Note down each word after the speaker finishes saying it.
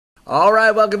All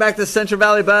right, welcome back to Central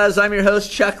Valley Buzz. I'm your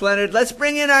host, Chuck Leonard. Let's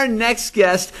bring in our next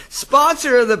guest,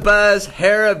 sponsor of the Buzz,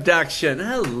 Hair Abduction.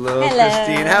 Hello,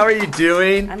 Christine. How are you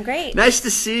doing? I'm great. Nice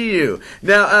to see you.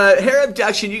 Now, Hair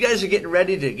Abduction, you guys are getting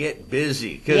ready to get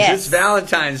busy because it's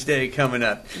Valentine's Day coming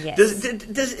up. Yes.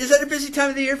 Is that a busy time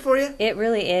of the year for you? It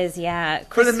really is, yeah.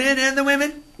 For the men and the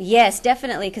women? Yes,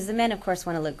 definitely, because the men, of course,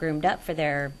 want to look groomed up for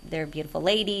their beautiful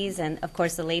ladies, and, of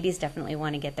course, the ladies definitely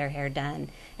want to get their hair done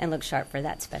and look sharp for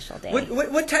that special day.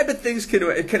 What type of things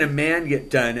can a man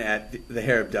get done at the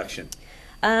Hair Abduction?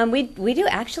 We do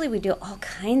all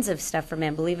kinds of stuff for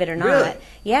men, believe it or not. Really?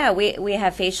 Yeah, we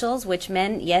have facials, which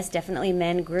men, yes, definitely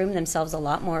men groom themselves a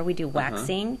lot more. We do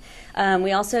waxing.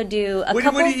 We also do a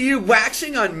couple... What are you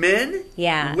waxing on men?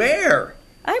 Yeah. Where?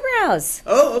 Eyebrows.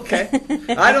 Oh, okay.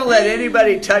 I don't let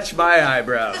anybody touch my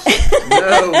eyebrows.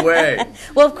 No way.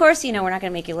 Well, of course, we're not going to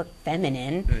make you look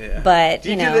feminine, but,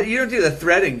 you don't do the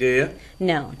threading, do you?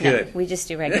 No. Good. No, we just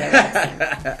do regular waxing.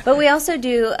 But we also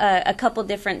do a couple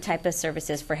different type of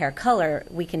services for hair color.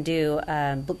 We can do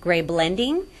gray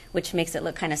blending, which makes it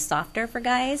look kind of softer for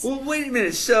guys. Well, wait a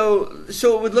minute. So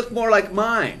it would look more like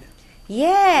mine.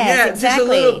 Yes, exactly. Just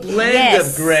a little blend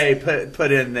of gray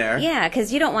put in there. Yeah,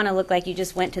 because you don't want to look like you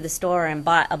just went to the store and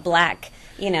bought a black,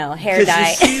 hair dye.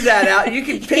 Because you see that out. You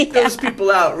can pick those people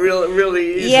out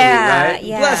really easily, right?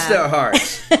 Yeah. Bless their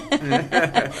hearts.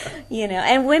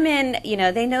 And women,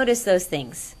 they notice those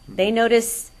things. They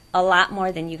notice a lot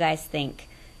more than you guys think.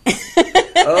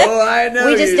 Oh, I know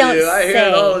we just don't do. I hear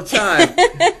it all the time.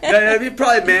 Now, have you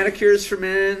probably manicures for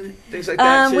men, things like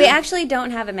that too? We actually don't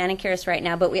have a manicurist right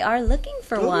now, but we are looking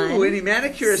for one. Oh, any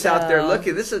manicurists out there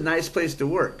looking? This is a nice place to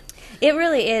work. It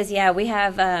really is, yeah. We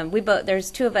have there's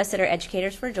two of us that are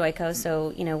educators for Joico,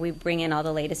 so we bring in all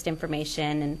the latest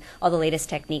information and all the latest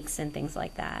techniques and things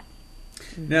like that.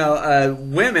 Now,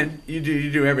 women, you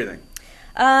do everything.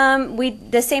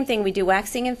 The same thing. We do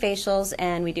waxing and facials,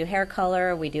 and we do hair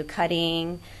color. We do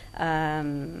cutting,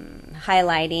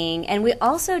 highlighting, and we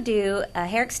also do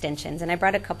hair extensions. And I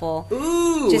brought a couple.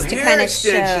 Ooh, just to hair kind of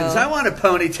extensions! show. I want a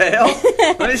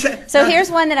ponytail. So here's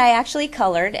one that I actually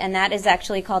colored, and that is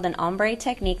actually called an ombre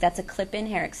technique. That's a clip-in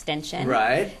hair extension.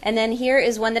 Right. And then here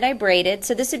is one that I braided.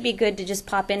 So this would be good to just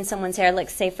pop in someone's hair. Like,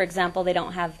 say, for example, they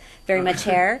don't have very much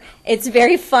hair. It's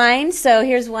very fine. So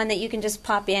here's one that you can just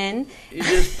pop in. You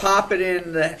just pop it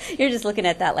in the... You're just looking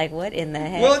at that like, what in the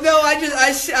heck? Well, no,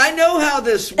 I know how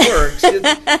this works.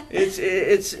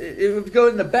 It would go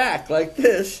in the back like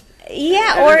this.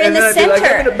 Yeah, or in the center. Like,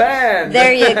 I'm in a band.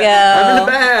 There you go. I'm in a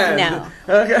band. No.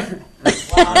 Okay.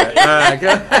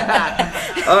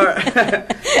 All right.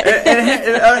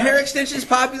 And are hair extensions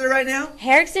popular right now?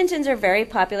 Hair extensions are very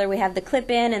popular. We have the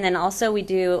clip-in, and then also we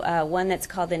do one that's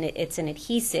called it's an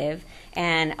adhesive.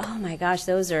 And, oh, my gosh,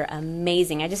 those are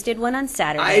amazing. I just did one on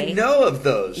Saturday. I know of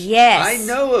those. Yes. I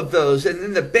know of those. And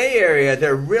in the Bay Area,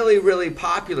 they're really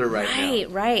popular right now.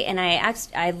 Right. And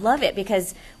I love it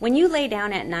because when you lay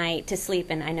down at night to sleep,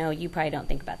 and I know you probably don't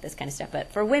think about this kind of stuff,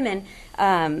 but for women,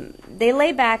 they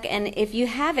lay back, and if you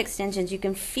have extensions, you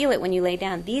can feel it when you lay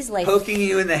down. These lay... Poking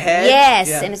you in the head? Yes,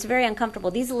 yeah. And it's very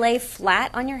uncomfortable. These lay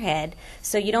flat on your head,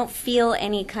 so you don't feel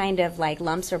any kind of like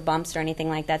lumps or bumps or anything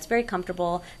like that. It's very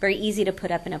comfortable, very easy to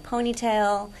put up in a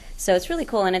ponytail. So it's really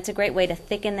cool, and it's a great way to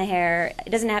thicken the hair. It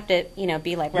doesn't have to,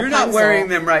 be like Rapunzel. You're not wearing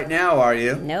them right now, are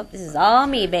you? Nope, this is all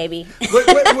me, baby.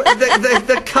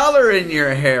 The color in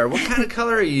your hair, what kind of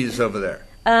color are you use over there?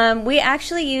 We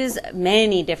actually use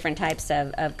many different types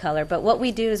of color, but what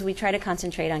we do is we try to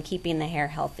concentrate on keeping the hair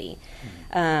healthy.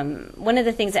 One of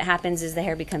the things that happens is the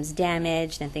hair becomes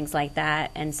damaged and things like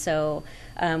that, and so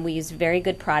we use very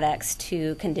good products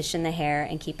to condition the hair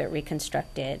and keep it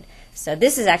reconstructed. So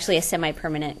this is actually a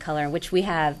semi-permanent color, in which we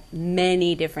have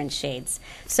many different shades.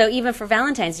 So even for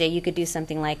Valentine's Day, you could do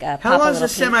something like a How long does a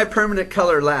semi-permanent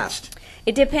color last?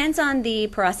 It depends on the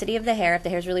porosity of the hair. If the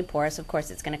hair is really porous, of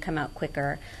course, it's going to come out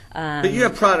quicker. But you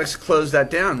have products to close that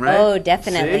down, right? Oh,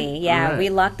 definitely. See? Yeah, right. We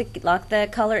lock the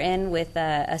color in with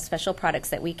special products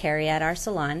that we carry at our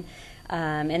salon.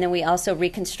 And then we also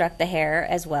reconstruct the hair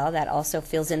as well. That also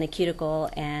fills in the cuticle,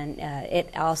 and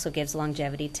it also gives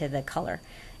longevity to the color.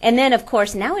 And then, of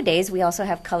course, nowadays we also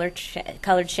have colored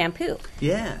shampoo.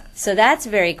 Yeah. So that's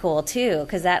very cool, too,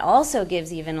 because that also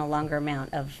gives even a longer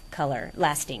amount of color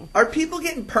lasting. Are people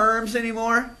getting perms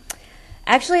anymore?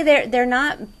 Actually, they're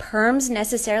not perms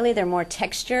necessarily. They're more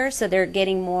texture, so they're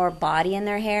getting more body in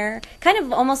their hair. Kind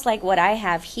of almost like what I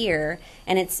have here,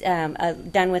 and it's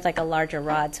done with like a larger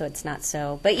rod, so it's not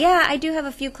so. But yeah, I do have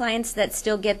a few clients that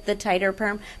still get the tighter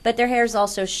perm, but their hair is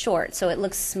also short, so it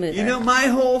looks smoother. You know, my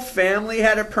whole family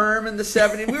had a perm in the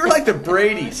 70s. We were like the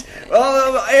Bradys.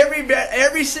 Oh,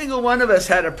 every single one of us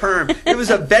had a perm. It was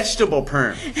a vegetable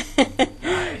perm.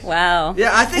 Nice. Wow.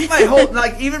 Yeah, I think my whole,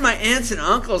 like, even my aunts and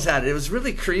uncles had it. It was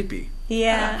really creepy.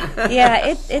 Yeah,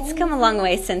 it's come a long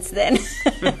way since then.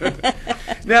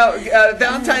 Now,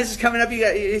 Valentine's is coming up.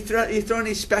 You throw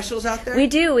any specials out there? We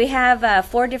do. We have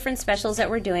 4 different specials that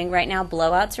we're doing right now.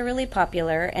 Blowouts are really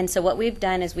popular, and so what we've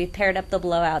done is we've paired up the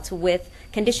blowouts with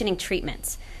conditioning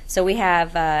treatments. So we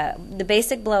have the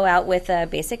basic blowout with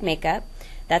basic makeup.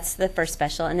 That's the first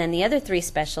special. And then the other 3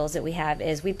 specials that we have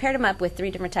is we paired them up with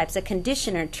 3 different types of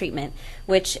conditioner treatment,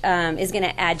 which is going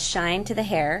to add shine to the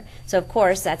hair. So, of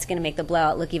course, that's going to make the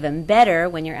blowout look even better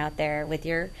when you're out there with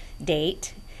your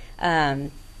date.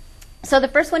 So the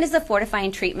first one is the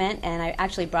fortifying treatment, and I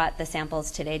actually brought the samples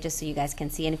today just so you guys can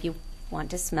see. And if you want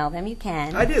to smell them, you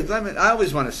can. I do. I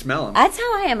always want to smell them. That's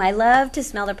how I am. I love to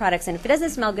smell the products, and if it doesn't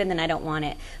smell good, then I don't want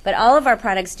it. But all of our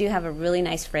products do have a really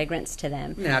nice fragrance to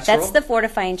them. Natural. That's the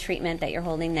fortifying treatment that you're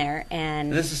holding there, and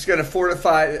this is going to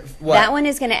fortify what? That one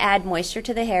is going to add moisture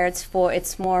to the hair.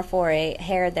 It's more for a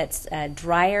hair that's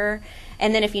drier.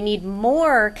 And then if you need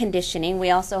more conditioning, we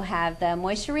also have the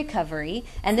moisture recovery.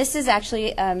 And this is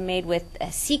actually made with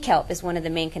sea kelp is one of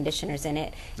the main conditioners in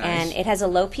it. Nice. And it has a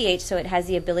low pH, so it has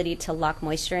the ability to lock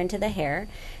moisture into the hair.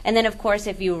 And then, of course,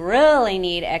 if you really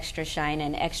need extra shine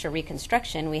and extra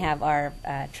reconstruction, we have our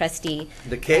trusty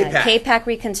the K-Pack. K-Pack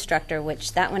Reconstructor,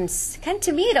 which that one's kind of,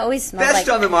 to me, it always smells best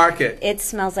like... on the market. It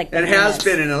smells like... And has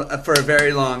been for a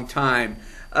very long time.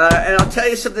 And I'll tell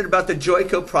you something about the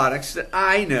Joico products that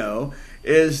I know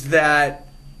is that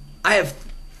I have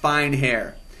fine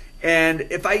hair. And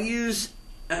if I use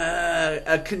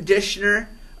a conditioner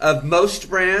of most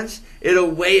brands,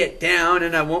 it'll weigh it down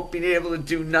and I won't be able to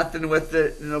do nothing with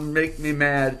it, and it'll make me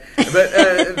mad. But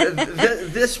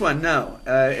this one, no.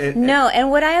 No,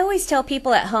 and what I always tell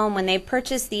people at home when they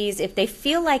purchase these, if they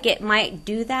feel like it might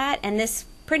do that, and this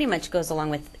pretty much goes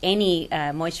along with any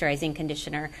moisturizing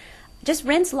conditioner, just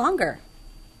rinse longer.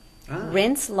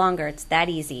 Rinse longer. It's that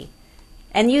easy.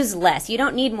 And use less. You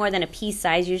don't need more than a pea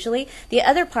size usually. The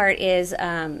other part is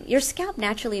your scalp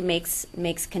naturally makes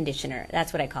conditioner.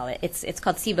 That's what I call it. It's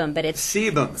called sebum, but it's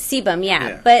sebum. Sebum,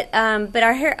 yeah. But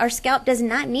our scalp does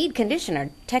not need conditioner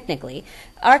technically.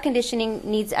 Our conditioning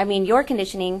needs, your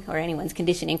conditioning, or anyone's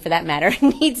conditioning for that matter,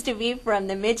 needs to be from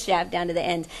the mid shaft down to the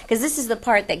ends, because this is the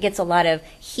part that gets a lot of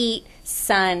heat,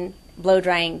 sun, blow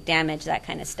drying, damage, that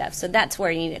kind of stuff. So that's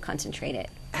where you need to concentrate it.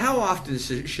 How often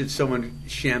should someone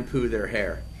shampoo their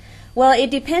hair? Well, it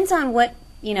depends on what,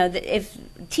 if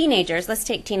teenagers, let's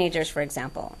take teenagers for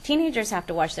example. Teenagers have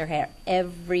to wash their hair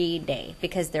every day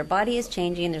because their body is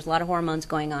changing. There's a lot of hormones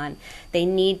going on. They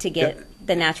need to get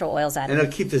the natural oils out of it. And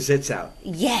it'll keep the zits out.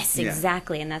 Yes,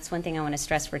 exactly. Yeah. And that's one thing I want to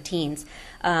stress for teens.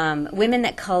 Women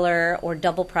that color or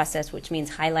double process, which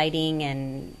means highlighting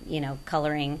and,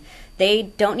 coloring, they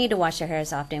don't need to wash their hair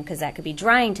as often because that could be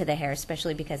drying to the hair,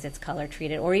 especially because it's color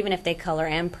treated, or even if they color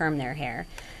and perm their hair.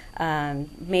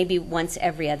 Maybe once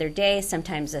every other day,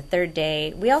 sometimes a third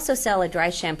day. We also sell a dry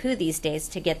shampoo these days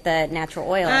to get the natural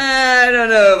oil. I don't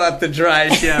know about the dry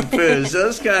shampoos.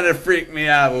 Those kind of freak me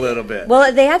out a little bit.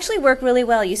 Well, they actually work really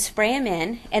well. You spray them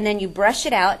in, and then you brush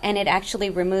it out, and it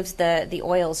actually removes the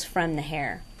oils from the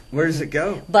hair. Where does it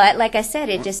go? But like I said,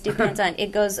 it just depends on,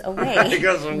 it goes away. It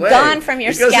goes away. Gone from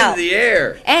your scalp. It goes into the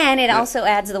air. And it also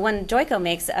adds, the one Joico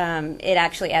makes, it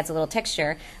actually adds a little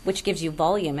texture, which gives you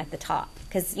volume at the top.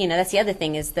 Because, that's the other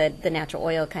thing is that the natural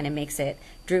oil kind of makes it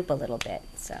droop a little bit.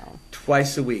 So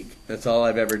twice a week. That's all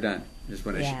I've ever done, is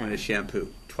when I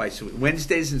shampoo. Twice a week.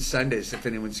 Wednesdays and Sundays, if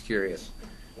anyone's curious.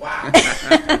 Wow. We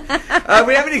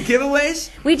have any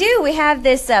giveaways? We do. We have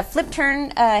this flip turn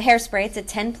hairspray. It's a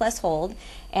 10+ hold.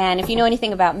 And if you know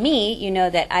anything about me, you know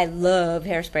that I love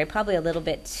hairspray, probably a little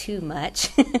bit too much.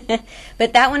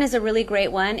 But that one is a really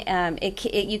great one.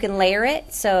 You can layer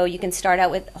it, so you can start out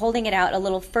with holding it out a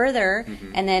little further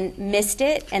and then mist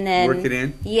it. And then work it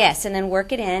in? Yes, and then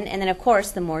work it in. And then, of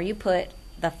course, the more you put,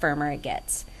 the firmer it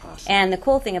gets. Awesome. And the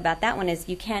cool thing about that one is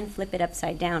you can flip it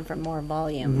upside down for more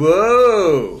volume.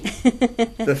 Whoa!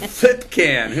 The flip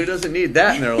can. Who doesn't need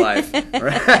that in their life?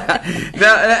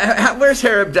 Now, where's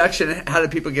Hair Abduction? How do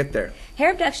people get there?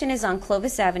 Hair Abduction is on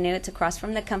Clovis Avenue. It's across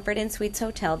from the Comfort Inn Suites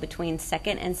Hotel between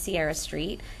 2nd and Sierra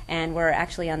Street. And we're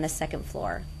actually on the 2nd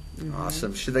floor.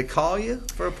 Awesome. Should they call you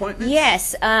for appointments?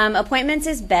 Yes, appointments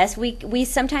is best. We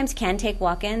sometimes can take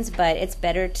walk-ins, but it's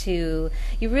better to,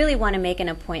 you really want to make an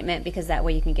appointment because that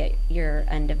way you can get your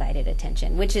undivided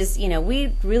attention, which is,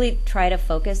 we really try to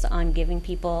focus on giving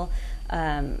people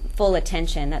full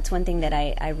attention. That's one thing that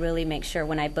I really make sure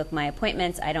when I book my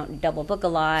appointments. I don't double book a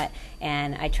lot,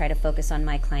 and I try to focus on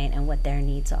my client and what their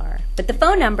needs are. But the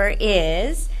phone number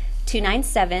is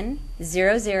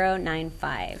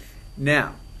 297-0095.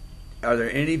 Now, are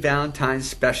there any Valentine's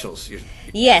specials?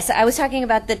 Yes, I was talking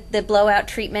about the blowout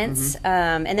treatments,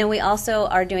 and then we also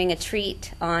are doing a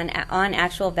treat on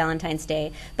actual Valentine's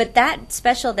Day. But that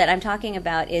special that I'm talking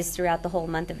about is throughout the whole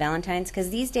month of Valentine's, because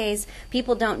these days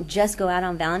people don't just go out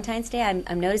on Valentine's Day.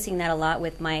 I'm noticing that a lot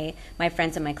with my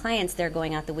friends and my clients. They're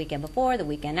going out the weekend before, the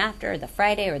weekend after, the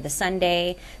Friday or the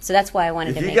Sunday. So that's why I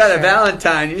wanted to make sure. If you got a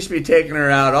Valentine, you should be taking her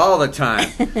out all the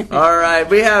time. All right,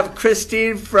 we have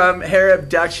Christine from Hair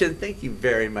Abduction. Thank you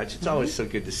very much. It's always so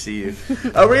good to see you.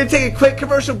 We're going to take a quick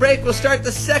commercial break. We'll start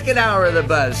the second hour of the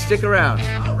Buzz. Stick around.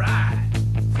 All right.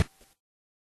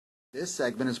 This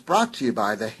segment is brought to you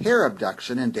by the Hair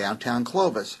Abduction in downtown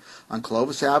Clovis, on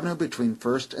Clovis Avenue between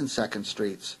 1st and 2nd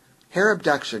Streets. Hair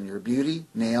Abduction, your beauty,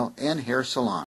 nail, and hair salon.